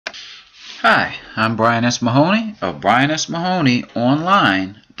Hi, I'm Brian S. Mahoney of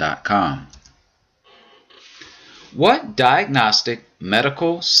BrianSMahoneyOnline.com. What diagnostic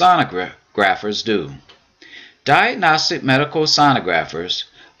medical sonographers do? Diagnostic medical sonographers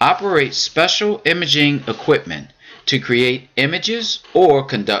operate special imaging equipment to create images or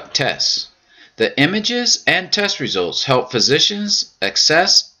conduct tests. The images and test results help physicians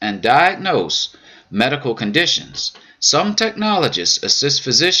assess and diagnose medical conditions. Some technologists assist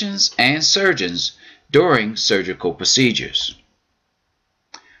physicians and surgeons during surgical procedures.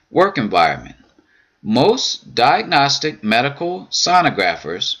 Work environment. Most diagnostic medical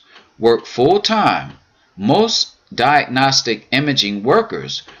sonographers work full-time. Most diagnostic imaging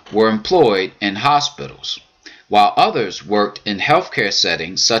workers were employed in hospitals, while others worked in healthcare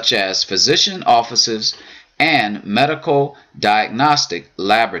settings such as physician offices and medical diagnostic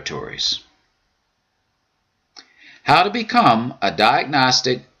laboratories. How to become a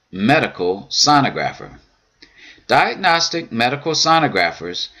diagnostic medical sonographer. Diagnostic medical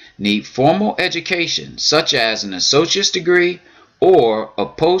sonographers need formal education such as an associate's degree or a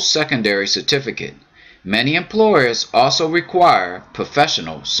post-secondary certificate. Many employers also require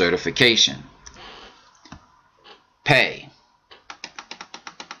professional certification. Pay.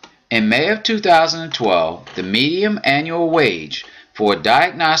 In May of 2012, the median annual wage for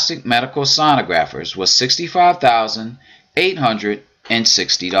diagnostic medical sonographers was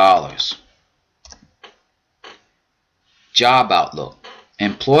 $65,860. Job outlook.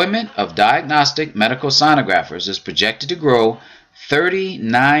 Employment of diagnostic medical sonographers is projected to grow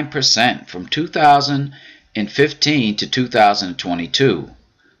 39% from 2015 to 2022,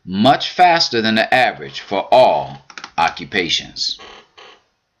 much faster than the average for all occupations.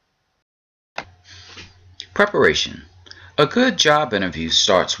 Preparation. A good job interview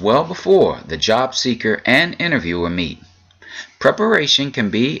starts well before the job seeker and interviewer meet. Preparation can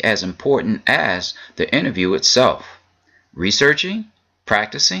be as important as the interview itself. Researching,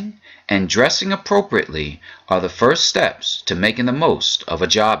 practicing, and dressing appropriately are the first steps to making the most of a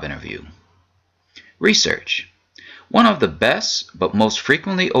job interview. Research. One of the best but most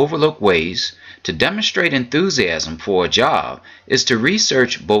frequently overlooked ways to demonstrate enthusiasm for a job is to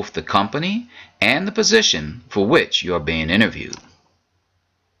research both the company and the position for which you are being interviewed.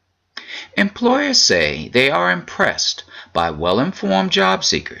 Employers say they are impressed by well-informed job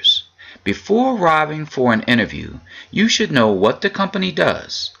seekers. Before arriving for an interview, you should know what the company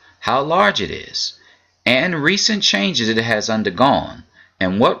does, how large it is, and recent changes it has undergone,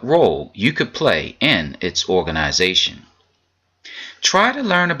 and what role you could play in its organization. Try to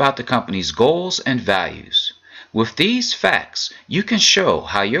learn about the company's goals and values. With these facts, you can show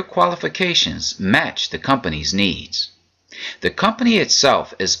how your qualifications match the company's needs. The company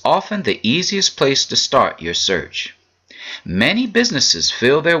itself is often the easiest place to start your search. Many businesses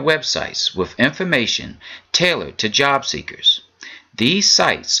fill their websites with information tailored to job seekers. These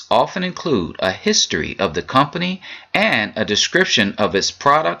sites often include a history of the company and a description of its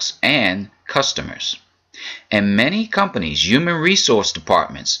products and customers. And many companies' human resource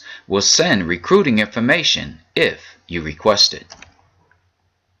departments will send recruiting information if you request it.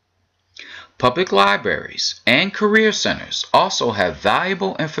 Public libraries and career centers also have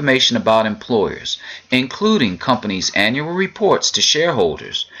valuable information about employers, including companies' annual reports to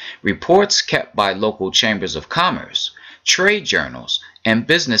shareholders, reports kept by local chambers of commerce, trade journals, and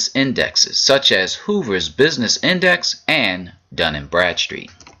business indexes such as Hoover's Business Index and Dun & Bradstreet.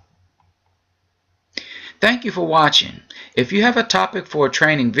 Thank you for watching. If you have a topic for a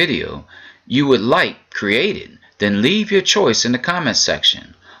training video you would like created, then leave your choice in the comments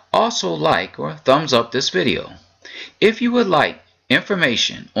section. Also like or thumbs up this video. If you would like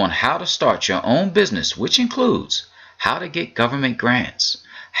information on how to start your own business, which includes how to get government grants,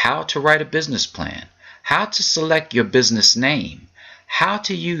 how to write a business plan, how to select your business name, how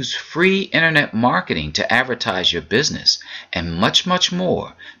to use free internet marketing to advertise your business, and much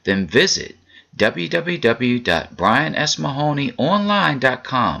more, then visit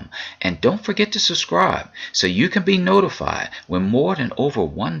www.briansmahoneyonline.com, and don't forget to subscribe so you can be notified when more than over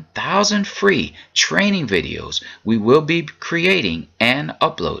 1,000 free training videos we will be creating and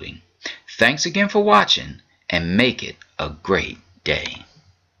uploading. Thanks again for watching, and make it a great day.